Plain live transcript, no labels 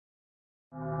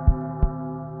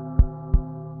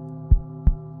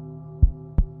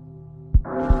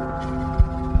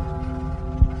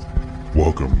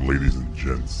Welcome, ladies and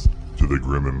gents, to the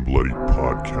Grim and Bloody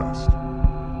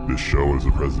Podcast. This show is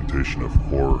a presentation of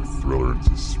horror, thriller, and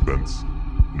suspense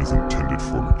and is intended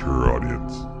for a mature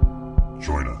audience.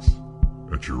 Join us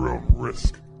at your own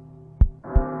risk.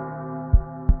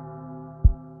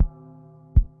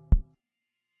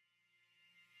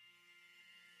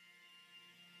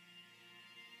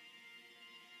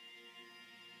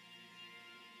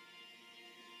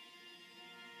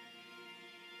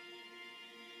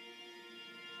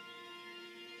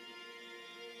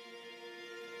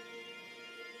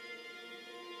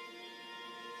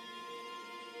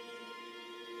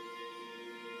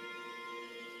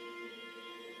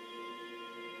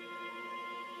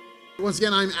 Once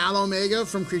again, I'm Al Omega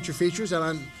from Creature Features,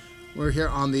 and we're here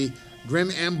on the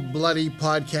Grim and Bloody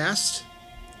Podcast.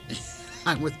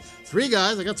 I'm with three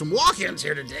guys. I got some walk-ins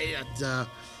here today at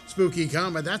Spooky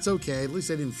Con, but that's okay. At least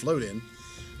they didn't float in,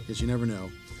 because you never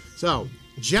know. So,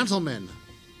 gentlemen,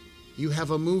 you have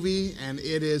a movie, and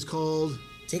it is called...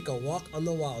 Take a Walk on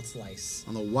the Wild Slice.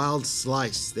 On the Wild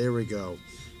Slice. There we go.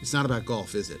 It's not about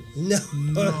golf, is it? No.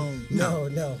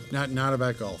 No. Not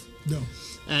about golf. No.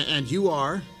 And you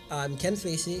are... I'm Ken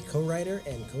Facey, co-writer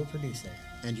and co-producer.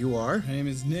 And you are? My name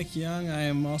is Nick Young. I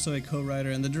am also a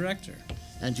co-writer and the director.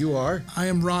 And you are? I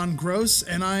am Ron Gross,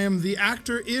 and I am the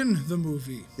actor in the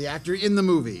movie. The actor in the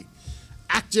movie.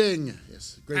 Acting.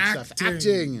 Yes, great stuff.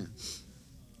 Acting.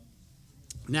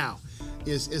 Now,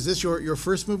 is this your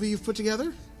first movie you've put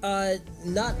together?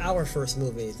 Not our first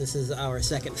movie. This is our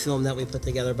second film that we put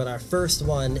together, but our first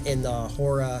one in the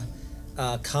horror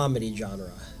comedy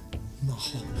genre. No.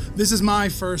 This is my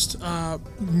first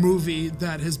movie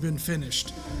that has been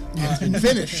finished.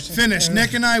 Finished.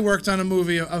 Nick and I worked on a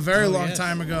movie a very long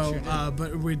time ago, sure but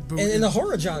in the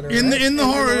horror genre. In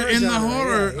the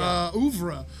horror yeah.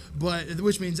 oeuvre, but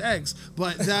which means eggs.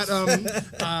 But that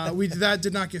that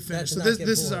did not get finished. So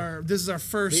this is our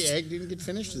first. The egg didn't get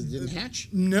finished. It didn't hatch.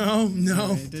 No.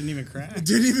 It didn't even crack.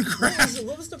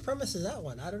 What was the premise of that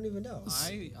one? I don't even know.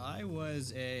 I was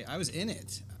in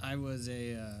it. I was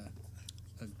a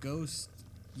ghost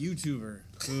YouTuber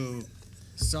who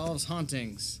solves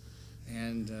hauntings,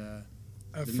 and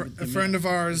a friend of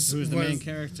ours who's the main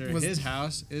character. His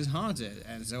house is haunted,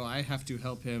 and so I have to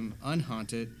help him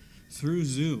unhaunt it through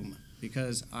Zoom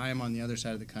because I am on the other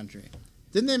side of the country.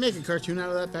 Didn't they make a cartoon out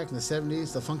of that back in the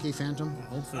 70s, The Funky Phantom?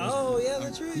 Oh, yeah,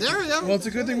 that's right. There we go. Well, it's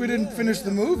a good thing we didn't finish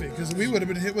the movie, because we would have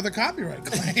been hit with a copyright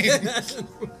claim.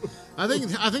 I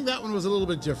think that one was a little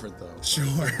bit different, though. Sure.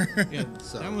 Yeah,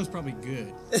 that one was probably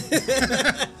good.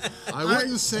 I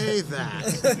wouldn't say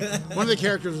that. One of the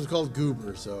characters was called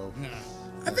Goober, so...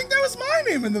 I think that was my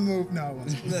name in the movie. No,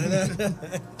 it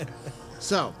wasn't.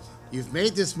 So, you've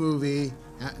made this movie.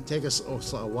 Take a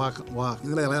walk.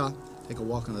 Take a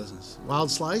walk on this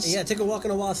Wild Slice? Yeah, Take a Walk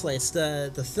on a Wild Slice.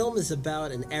 The film is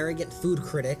about an arrogant food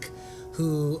critic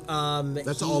who...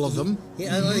 That's all of them?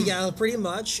 Yeah, pretty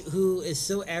much. Who is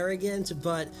so arrogant,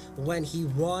 but when he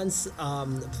wants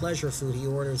pleasure food, he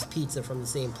orders pizza from the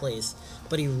same place.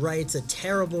 But he writes a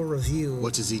terrible review.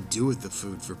 What does he do with the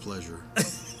food for pleasure?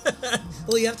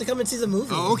 Well, you have to come and see the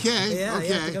movie. Oh, okay. Yeah, okay.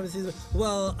 You have to come and see the...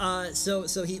 Well,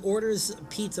 so he orders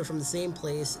pizza from the same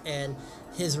place, and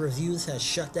his reviews has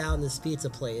shut down this pizza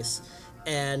place.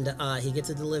 And he gets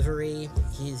a delivery.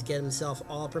 He's getting himself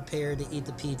all prepared to eat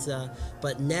the pizza.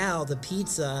 But now the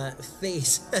pizza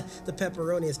face, the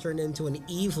pepperoni has turned into an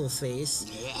evil face.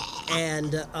 Yeah.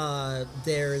 And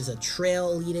there's a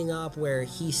trail leading up where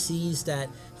he sees that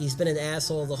he's been an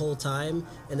asshole the whole time,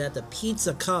 and that the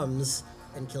pizza comes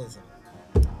and kills him.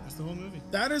 That's the whole movie.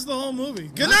 That is the whole movie.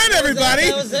 Good night, everybody.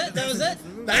 That was it?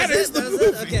 That is the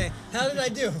movie. Okay, how did I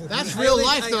do? That's real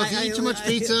life, though. If you eat too much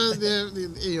pizza,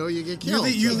 you get killed.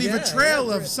 You leave a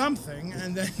trail of something,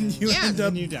 and then you end up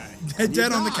and you die.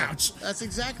 Dead on the couch. That's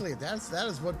exactly it. That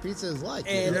is what pizza is like.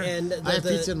 And I have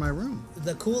pizza in my room.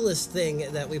 The coolest thing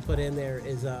that we put in there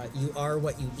is you are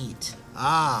what you eat.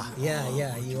 Ah.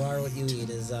 Yeah, you are what you eat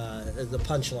is the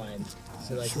punchline.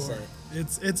 So like to say.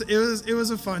 It was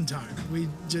a fun time. We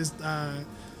just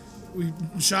we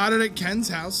shot it at Ken's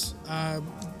house.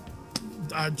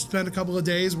 I spent a couple of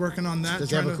days working on that. Does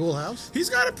he have a cool house? He's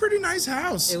got a pretty nice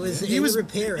house. He was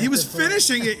repair. He was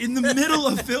finishing it in the middle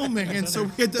of filming, and so we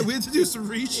had to do some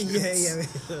reshoots.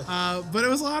 Yeah. But it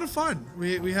was a lot of fun.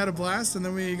 We had a blast, and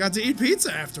then we got to eat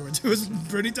pizza afterwards. It was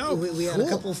pretty dope. We had a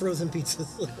couple frozen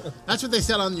pizzas. That's what they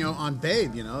said on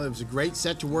Babe. It was a great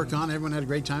set to work on. Everyone had a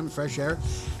great time, fresh air,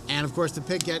 and of course the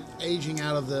pig kept aging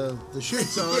out of the shoot.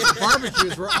 So the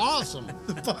barbecues were awesome.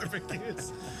 The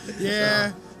barbecues.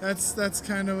 Yeah. So. That's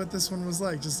kind of what this one was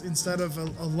like. Just instead of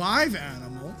a live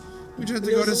animal, We just had to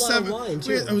It go was to a lot of 7. wine,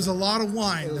 too. It was a lot of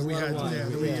wine It was that we a lot had.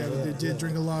 of wine. Yeah, we did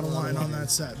drink a lot of wine on that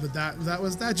set. But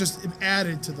that just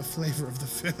added to the flavor of the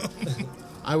film.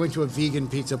 I went to a vegan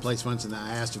pizza place once and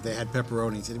I asked if they had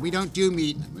pepperoni. They said, we don't do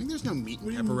meat. I mean, there's no meat in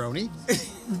pepperoni.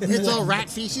 It's all rat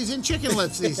feces and chicken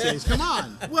lips these days. Come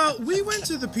on. Well, we went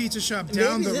to the pizza shop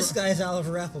down Maybe the this guy's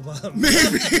Oliver Applebaum.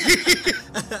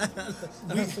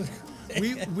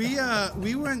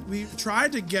 We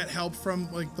tried to get help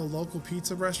from like the local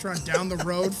pizza restaurant down the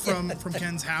road from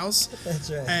Ken's house.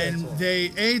 That's right. And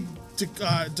they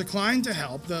declined to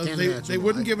help. They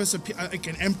wouldn't give us like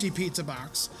an empty pizza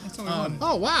box. That's all we wanted.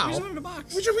 Oh, wow. We just wanted a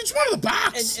box. We just wanted the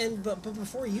box. But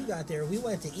before you got there, we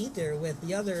went to eat there with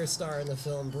the other star in the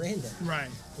film, Brandon. Right.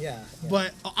 Yeah.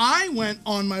 But I went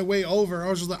on my way over. I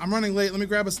was just like, I'm running late. Let me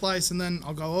grab a slice and then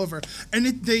I'll go over. And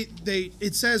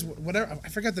it says whatever. I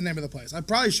forget the name of the place. I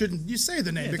probably shouldn't. You say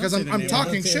the name because don't say the I'm name.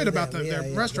 talking Don't say shit the about name. their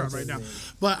Yeah, restaurant don't right say now. the name.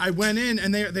 But I went in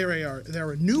and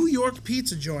they're a New York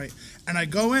pizza joint. And I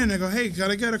go in and I go, hey,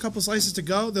 gotta get a couple slices to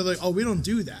go? They're like, oh, we don't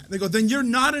do that. They go, then you're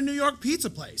not a New York pizza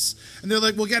place. And they're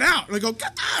like, well, get out. And I go,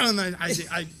 get out. And then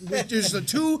there's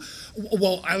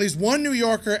at least one New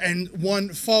Yorker and one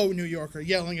faux New Yorker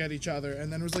yelling at each other.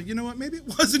 And then it was like, you know what? Maybe it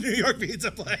was a New York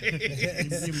pizza place.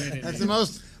 You made it. That's the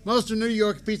most New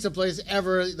York pizza place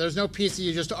ever. There's no pizza.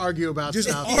 You just argue about Just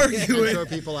stuff argue and it. throw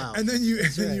people out. And then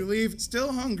you leave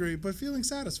still hungry, but feeling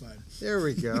satisfied. There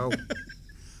we go.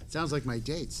 Sounds like my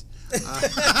dates.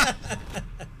 I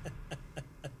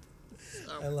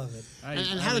love it.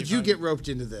 And how did you get roped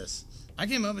into this? I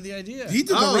came up with the idea. He did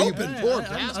the Oh, you roping. poor I'm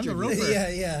bastard. the roper.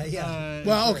 Yeah.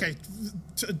 Well, okay.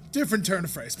 Different turn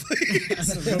of phrase,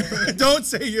 please. Don't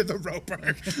say you're the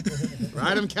roper.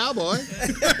 Ride 'em, cowboy.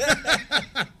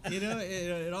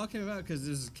 It all came about because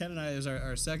this is Ken and I. It was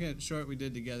our second short we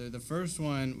did together. The first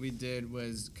one we did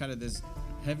was kind of this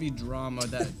heavy drama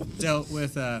that dealt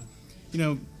with,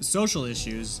 social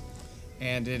issues.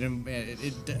 And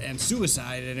and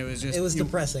suicide, and it was just... It was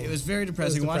depressing. It was very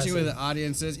depressing. Watching with the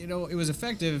audiences, it was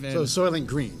effective. And, So Soylent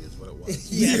Green is what it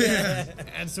was. Yeah.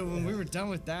 and so when we were done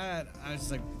with that, I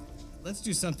was like, let's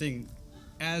do something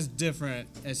as different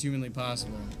as humanly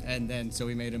possible. And then, so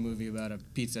we made a movie about a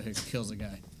pizza who kills a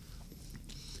guy.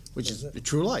 Which is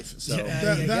true life. So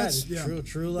That's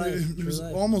True life. It was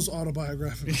almost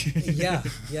autobiographical. Yeah.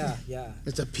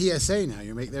 it's a PSA now.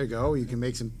 You can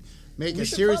make We a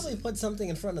should series. probably put something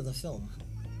in front of the film.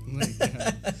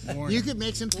 You could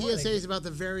make some PSAs about the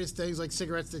various things like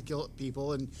cigarettes that kill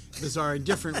people and bizarre in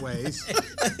different ways.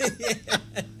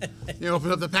 You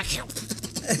open up the pack.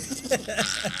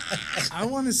 I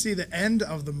want to see the end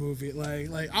of the movie,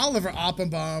 like Oliver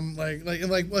Oppenbaum,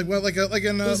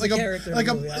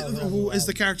 who is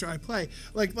the character I play,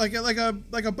 like a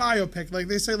biopic. Like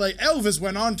they say, like Elvis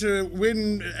went on to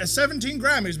win 17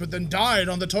 Grammys, but then died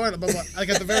on the toilet. But like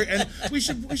at the very end, we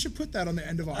should put that on the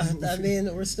end of our movie. I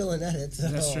mean, we're still in edit. So,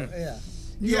 That's true. Yeah.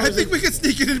 Yeah, I think we could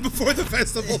sneak it in before the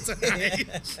festival tonight.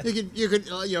 You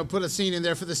could put a scene in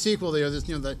there for the sequel. There,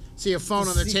 see a phone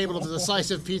on the table with a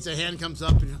slice of pizza. Hand comes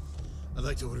up. And, I'd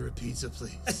like to order a pizza,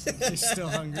 please. He's still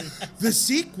hungry. The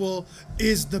sequel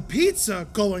is the pizza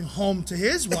going home to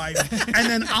his wife, and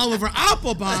then Oliver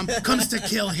Applebaum comes to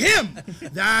kill him.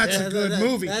 That's a good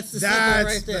movie. That's the sequel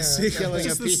right there. sequel.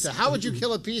 Killing a pizza. How would you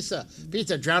kill a pizza?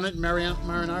 Pizza, drown it in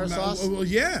marinara sauce? Well,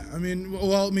 yeah.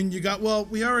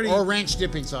 We already. Or ranch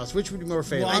dipping sauce. Which would be more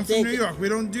fatal? Well, I'm from think- New York. We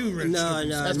don't do rich. No.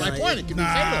 That's my point. It could be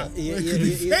Nah. fatal. It could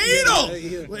be fatal.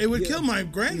 It would kill my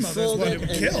grandmother. Is what it would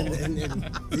kill.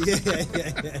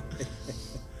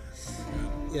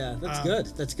 Yeah, that's good.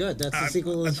 That's good. That's the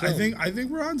sequel of the film. I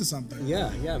think we're onto something.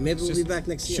 Yeah. Maybe we'll be back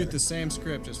next year. Shoot the same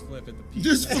script, just flip it.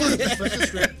 Just flip the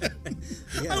script.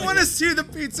 I want to see the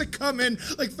pizza come in,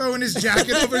 like throwing his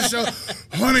jacket over his shoulder.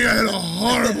 Honey, I had a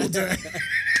horrible day.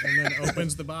 And then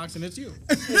opens the box, and it's you.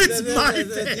 It's my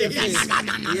face.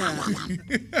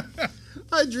 Yeah.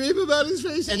 I dream about his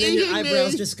face And then your eating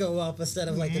eyebrows me. just go up instead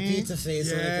of like the pizza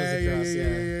face when it goes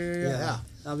across. Yeah.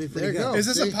 That'll be pretty There you good. go. Is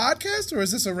this a See? podcast or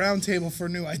is this a round table for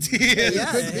new ideas?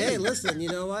 Yeah, hey, listen, you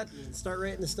know what? Start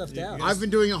writing the stuff down. I've been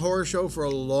doing a horror show for a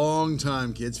long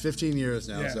time, kids. 15 years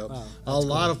now. Yeah. So a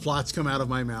lot of plots come out of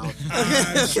my mouth.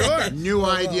 Sure. New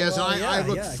ideas. well, And I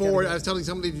look yeah, forward. gotta- I was telling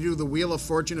somebody to do the Wheel of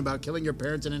Fortune about killing your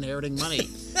parents and inheriting money.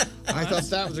 I thought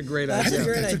that was a great That's idea. a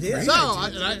great That's a idea.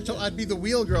 great So I'd be the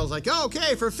wheel girls, like, oh,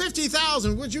 okay, for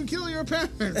 50,000, would you kill your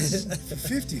parents?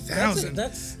 50,000.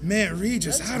 That's- Man,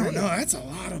 Regis, that's I don't great. know. That's a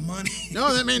lot of money.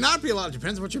 No, that may not be a lot. It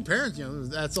depends what your parents.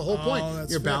 That's the whole point.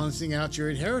 that's You're fair. balancing out your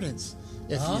inheritance.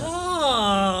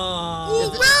 Oh.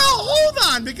 Well, hold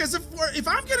on, because if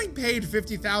I'm getting paid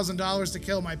 $50,000 to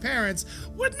kill my parents,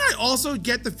 wouldn't I also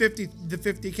get the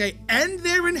 $50K and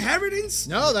their inheritance?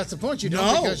 No, that's the point. You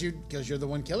don't No. because you're the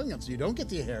one killing them, so you don't get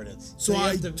the inheritance. So you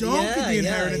I have to- don't get the yeah,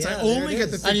 inheritance. yeah, I there only it get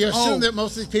the is. And you assume oh, that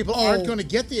most of these people aren't Oh. going to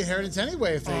get the inheritance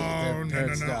anyway if they Oh, their no,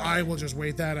 parents no. die. I will just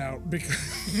wait that out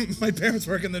because my parents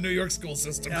work in the New York school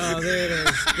system. Oh, there it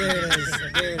is. There it is.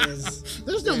 There it is.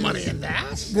 There's no money in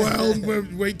that. Well,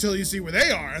 wait till you see where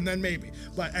they are, and then maybe.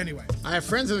 But anyway, I have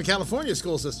friends in the California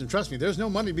school system. Trust me, there's no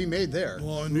money to be made there.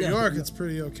 well, in New York, it's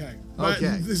pretty okay. But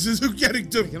Okay. this is getting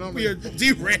to can only- we are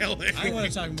derailing. I want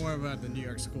to talk more about the New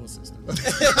York school system.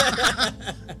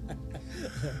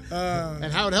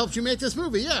 And how it helped you make this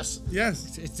movie, yes.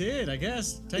 Yes. It did, I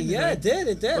guess. Technically. Yeah, it did.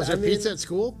 It did. Was there I mean- pizza at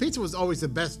school? Pizza was always the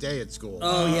best day at school.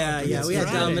 Oh yeah, yeah. We had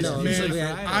Fridays. Domino's. Man, We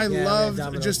had- I yeah, we had loved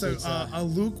Domino's just pizza. a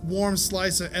lukewarm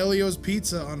slice of Elio's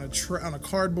pizza on a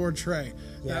cardboard tray.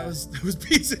 Yeah. That was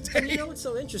pizza And you day. know what's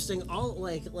so interesting? All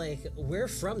like we're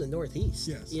from the Northeast.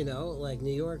 Yes. You know, like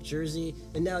New York, Jersey,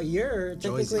 and now you're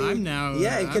technically I'm now-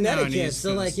 yeah in I'm now Connecticut. an East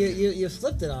So like Coast. you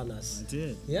flipped it on us. I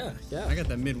did. Yeah, yeah. I got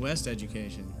that Midwest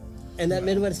education. And that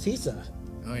Midwest pizza.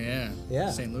 Oh, yeah.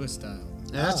 Yeah. St. Louis style. And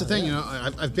that's the thing, you know,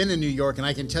 I've been in New York, and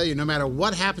I can tell you, no matter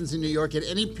what happens in New York at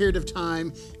any period of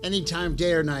time, any time,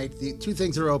 day or night, the two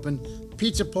things are open: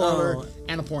 pizza parlor Oh.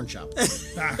 and a porn shop.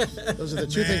 Ah, Those are the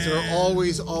two things that are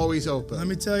always open. let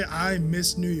me tell you, I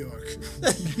miss New York.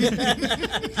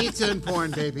 Pizza and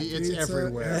porn, baby, it's Pizza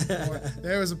everywhere. and porn.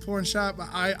 There was a porn shop.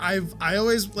 I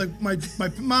always like my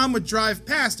mom would drive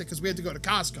past it because we had to go to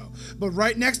Costco. But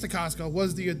right next to Costco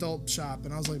was the adult shop,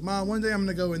 and I was like, Mom, one day I'm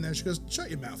gonna go in there. She goes, shut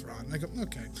your mouth, Ron. And I go,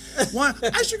 okay.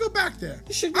 I should go back there.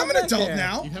 should go I'm an back adult there.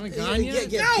 now. You haven't Yeah, gone yeah, yet?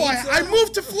 yeah. No, Pizza? I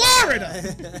moved to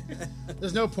Florida.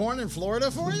 There's no porn in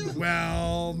Florida for you?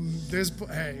 Well, it's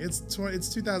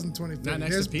 2023. Not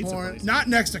next There's to pizza porn. places. Not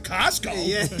next to Costco.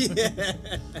 Yeah,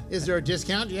 yeah. Is there a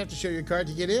discount? You have to show your card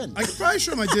to get in. I could probably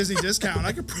show my Disney discount.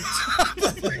 I could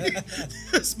probably.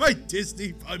 It's my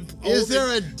Disney. Is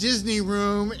there a Disney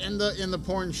room in the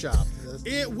porn shop?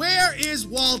 Where is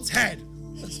Walt's head?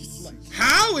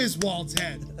 How is Walt's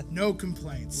head? No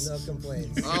complaints. No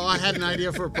complaints. Oh, I had an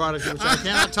idea for a product which I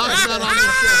cannot talk about on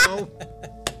the show.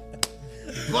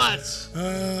 But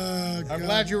I'm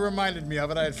glad you reminded me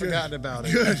of it. I had forgotten about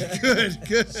it.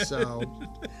 Good.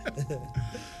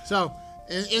 So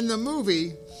in the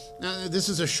movie, this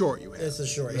is a short you have. It's a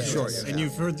short. Yeah, Short, yeah. yeah. And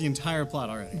you've heard the entire plot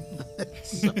already.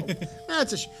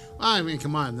 That's I mean,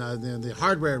 come on, the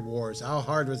hardware wars. How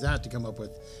hard was that to come up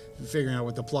with? Figuring out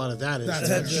what the plot of that is. That's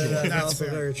That's, That's that's also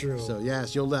fair. very true. So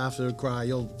yes, you'll laugh, you'll cry,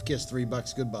 you'll kiss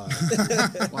 $3 goodbye.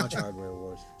 Watch Hardware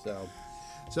Wars.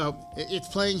 So it's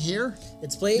playing here.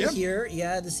 It's playing Yep. here,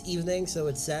 yeah, this evening. So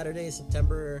it's Saturday,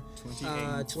 September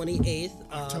 28th.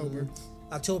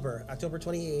 October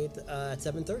 28th at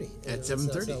 7:30. At So-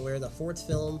 7:30. So we're the fourth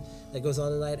film that goes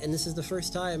on tonight, and this is the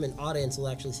first time an audience will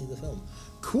actually see the film.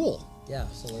 Cool. Yeah.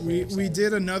 So we're very We excited.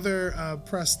 did another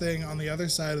press thing on the other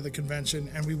side of the convention,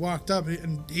 and we walked up,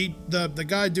 and the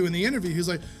guy doing the interview, he was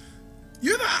like,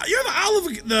 "You're the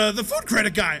Oliver, the food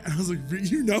credit guy," and I was like,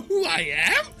 "You know who I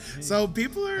am?" So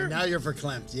people are. Now you're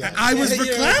verklempt. Yeah. I was You're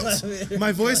verklempt.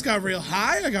 My voice got real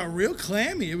high. I got real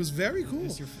clammy. It was very cool.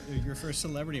 It's your first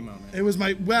celebrity moment. It was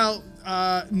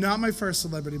not my first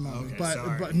celebrity moment, Okay,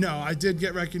 sorry. but no, I did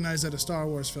get recognized at a Star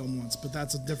Wars film once, but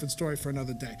that's a different story for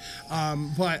another day.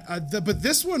 But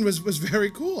this one was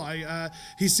very cool.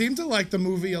 He seemed to like the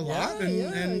movie a lot,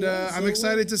 and I'm so-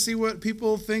 excited to see what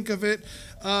people think of it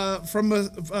from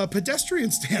a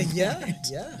pedestrian standpoint.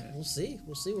 Yeah. We'll see.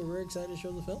 We're very excited to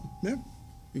show the film. Yeah.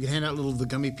 You can hand out the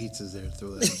gummy pizzas there.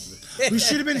 Throw that. We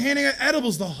should have been handing out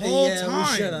edibles the whole yeah,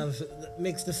 time. we should have.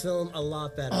 Makes the film a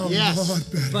lot better.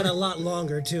 Yes. But a lot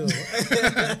longer too.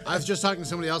 I was just talking to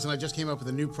somebody else, and I just came up with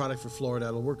a new product for Florida.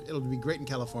 It'll work. It'll be great in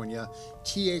California.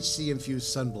 THC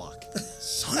infused sunblock.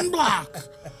 Sunblock.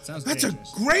 Sounds That's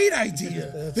dangerous. a great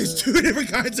idea. There's two different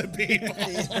kinds of people.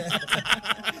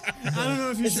 I don't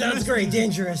know if you It sounds very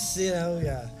dangerous,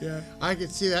 Yeah. Yeah. I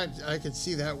could see that. I could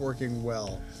see that working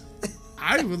well.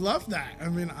 I would love that. I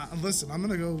mean, listen, I'm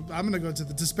gonna go to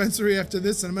the dispensary after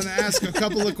this, and I'm gonna ask a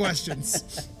couple of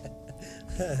questions.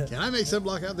 Can I make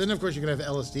sunblock out? Then of course you can have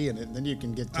LSD in it. And then you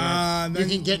can get then- you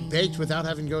can get baked without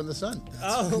having to go in the sun.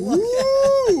 Oh,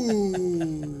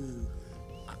 Ooh,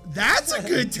 that's a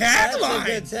good that's a tagline.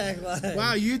 good tagline.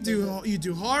 Wow, you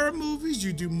do horror movies,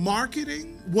 you do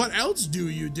marketing. What else do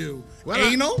you do? Well,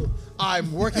 Anal?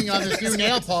 I'm working on this new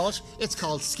nail polish. It's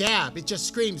called Scab. It just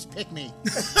screams, "Pick me."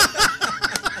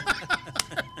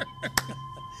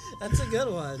 That's a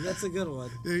good one. That's a good one.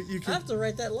 You I can, have to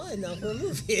write that line now for a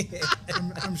movie.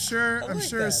 I'm sure like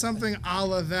that. something a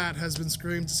la that has been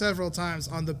screamed several times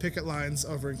on the picket lines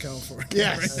over in California.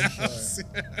 Yes.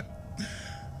 right now. Sure.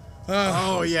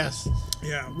 Oh yes.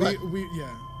 Yeah, But- we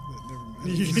yeah.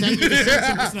 Never mind.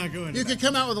 It's not going. You could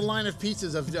come out with a line of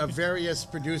pizzas of various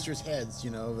producers' heads.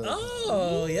 You know.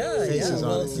 Oh yeah, Faces yeah. on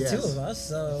Well, it, it's the yes. two of us,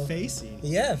 so Facey.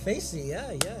 yeah, Facey,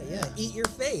 yeah. Eat your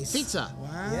face. Pizza.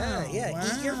 Wow. Yeah.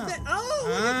 Eat your wow. face. Oh,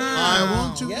 look at I that.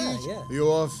 want to Yeah, eat yeah.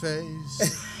 your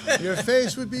face. Your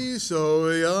face would be so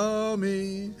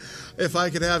yummy if I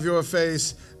could have your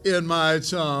face in my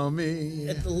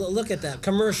tummy. Look at that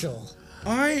commercial.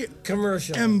 I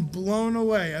Commercial. am blown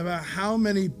away about how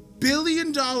many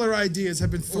billion-dollar ideas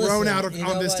have been thrown Listen, out you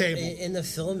on know this what? table. In the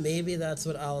film, maybe that's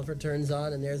what Oliver turns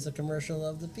on, and there's a commercial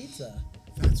of the pizza.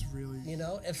 That's really You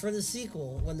know, and for the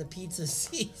sequel, when the pizza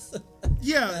cease.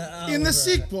 yeah. In Oliver. the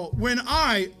sequel, when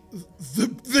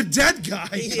the dead guy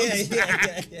comes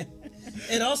back. yeah.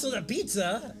 And also the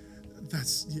pizza.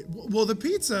 That's well, the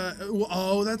pizza.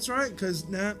 Oh, that's right. Because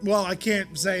well, I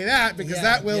can't say that because Yeah,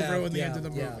 that will yeah, ruin the yeah, end of the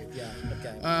movie. Yeah.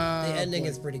 Okay. The ending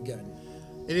is pretty good.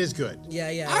 It is good. Yeah.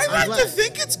 I like glad- to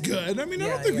think it's good. I mean, I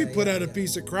Yeah, don't think we yeah, put yeah, out a yeah.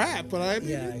 piece of crap, but I mean,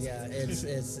 Yeah. It's.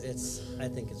 I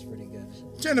think it's pretty good.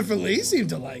 Jennifer Lee seemed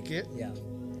to like it. Yeah.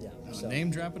 So. Name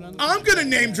dropping on. I'm gonna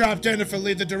name drop Jennifer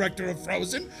Lee, the director of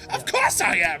Frozen. Of course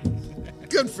I am.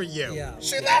 Good for you. Yeah.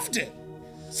 She loved it.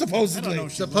 Supposedly. I don't know.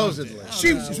 Supposedly.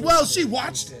 She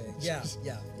watched it. Yeah.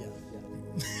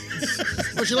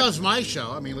 But she loves my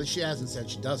show. I mean, she hasn't said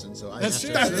she doesn't, so I That's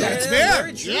have true. to assume. That's Yeah, fair.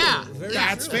 very true. Yeah, Very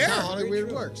That's true. fair. That's how Hollywood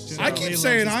true. works. Just- I Lee keep loves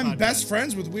saying this I'm podcast. best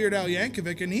friends with Weird Al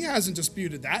Yankovic, and he hasn't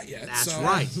disputed that yet. That's so.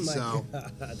 right. My So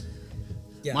God.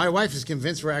 Yeah. my wife is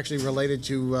convinced we're actually related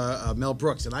to Mel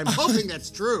Brooks, and I'm hoping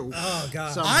that's true. Oh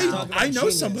God. So- I Talk about know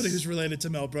genius. somebody who's related to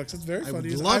Mel Brooks. That's very I funny.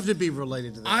 would love to be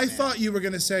related to that. I man. thought you were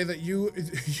going to say that your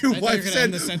you were wife gonna said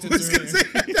end the sentence was gonna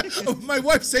say, my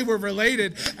wife say we're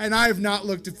related, and I have not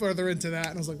looked further into that.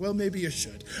 And I was like, well, maybe you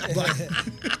should. But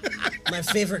My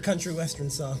favorite country western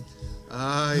song.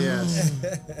 Ah, yes.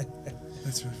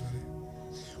 that's really funny.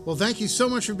 Well, thank you so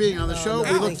much for being on the show.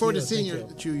 no, We look thank forward you, to seeing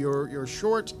thank your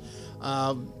short.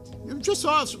 Just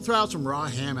throw out some raw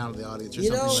ham out of the audience or You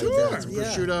something know, like that. sure, Some yeah.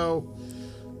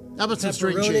 prosciutto. How about some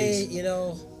string Pepperoni, cheese? you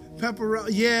know. Pepperoni.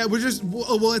 Yeah, we're just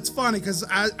well. It's funny because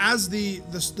as the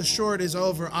short is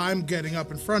over, I'm getting up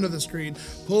in front of the screen,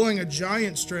 pulling a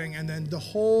giant string, and then the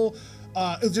whole.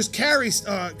 It'll just carry.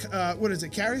 What is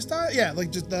it? Carry style? Yeah,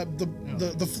 like just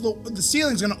the floor. The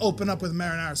ceiling's gonna open up with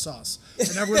marinara sauce,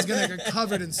 and everyone's gonna get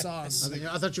covered in sauce.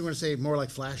 I thought you were going to say more like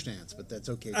Flashdance, but that's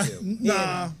okay too.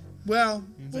 Nah. Well,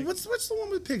 what's the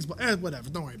one with pigs? Whatever.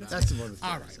 Don't worry about it. That's the one. With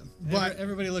All right. so. But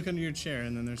Everybody look under your chair,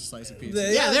 and then there's a slice of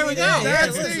pizza. Yeah, there we go.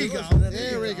 There you go.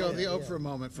 There we go. The Oprah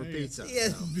moment for pizza. Yeah.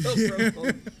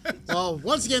 So. Well,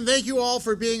 once again, thank you all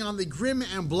for being on the Grim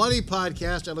and Bloody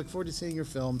podcast. I look forward to seeing your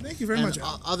film. Thank you very and much,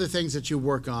 Al. Other things that you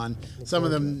work on, some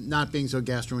of them not being so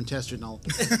gastrointestinal.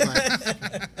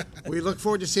 But we look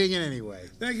forward to seeing it anyway.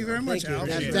 Thank you very much, Thank you. Al.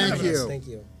 Yeah, Thank you. thank you. Thank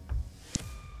you.